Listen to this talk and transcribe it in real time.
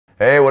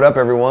Hey, what up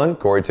everyone?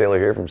 Corey Taylor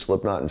here from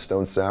Slipknot and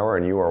Stone Sour,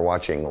 and you are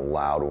watching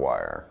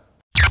Loudwire.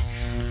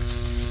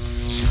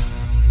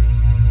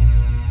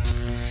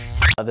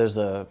 There's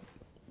a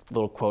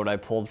little quote I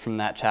pulled from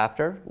that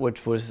chapter,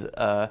 which was,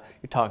 you're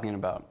talking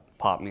about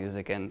pop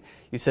music, and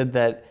you said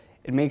that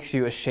it makes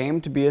you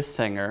ashamed to be a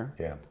singer,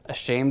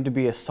 ashamed to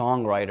be a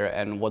songwriter,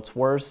 and what's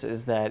worse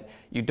is that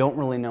you don't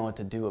really know what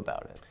to do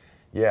about it.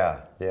 Yeah,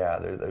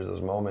 there's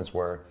those moments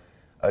where,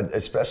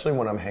 especially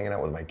when I'm hanging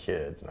out with my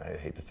kids, and I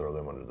hate to throw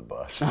them under the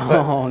bus.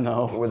 Oh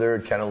no. Where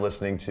they're kind of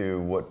listening to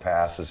what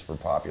passes for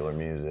popular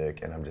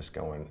music, and I'm just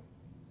going,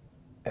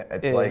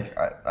 it's like,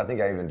 I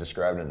think I even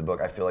described it in the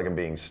book, I feel like I'm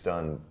being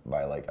stung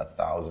by like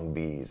 1,000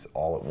 bees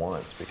all at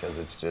once, because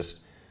it's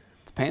just,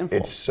 it's painful.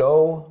 It's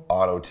so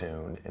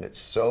auto-tuned, and it's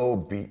so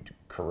beat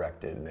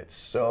corrected, and it's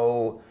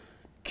so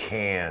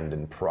canned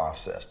and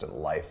processed and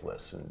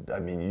lifeless. And I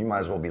mean, you might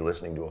as well be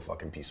listening to a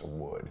fucking piece of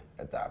wood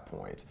at that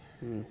point.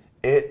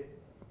 It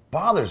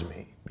bothers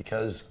me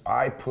because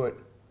I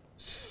put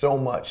so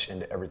much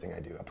into everything I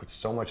do. I put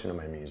so much into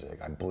my music.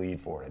 I bleed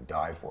for it. I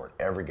die for it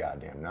every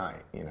goddamn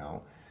night, you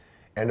know?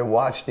 And to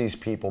watch these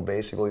people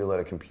basically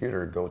let a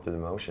computer go through the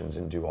motions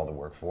and do all the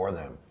work for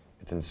them,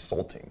 it's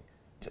insulting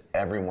to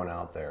everyone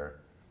out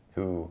there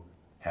who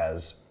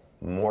has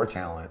more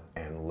talent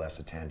and less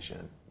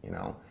attention, you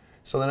know?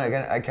 So then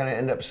I kind of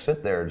end up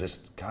sit there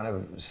just kind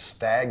of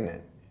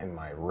stagnant in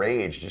my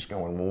rage, just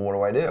going, well, what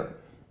do I do?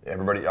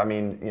 Everybody, I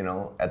mean, you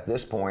know, at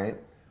this point,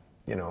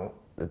 you know,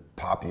 the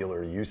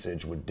popular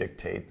usage would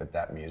dictate that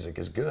that music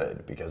is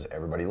good because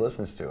everybody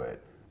listens to it.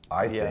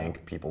 I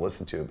think people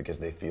listen to it because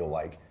they feel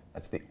like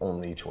that's the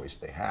only choice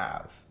they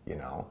have, you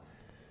know?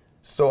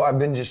 So I've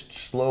been just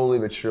slowly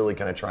but surely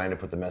kind of trying to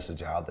put the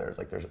message out there. It's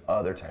like there's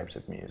other types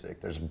of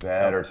music. There's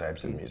better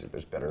types of music.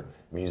 There's better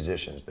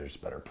musicians. There's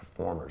better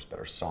performers,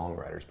 better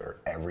songwriters, better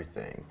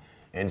everything.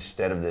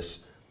 Instead of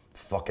this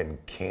fucking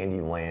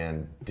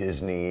Candyland,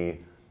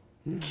 Disney,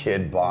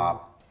 Kid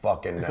Bop,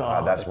 fucking,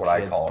 that's what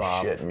I call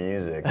shit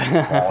music,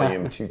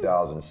 volume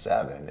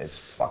 2007. It's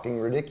fucking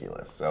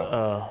ridiculous.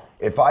 So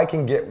if I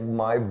can get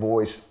my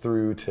voice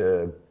through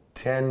to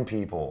 10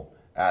 people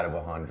out of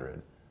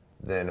 100,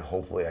 then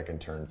hopefully I can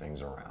turn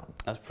things around.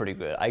 That's pretty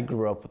good. I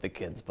grew up with the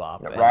Kids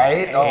Bop.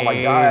 Right? Oh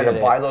my God, I had to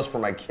buy those for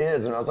my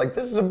kids, and I was like,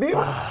 this is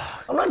abuse.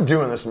 I'm not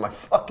doing this with my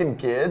fucking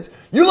kids.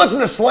 You listen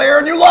to Slayer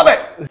and you love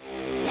it!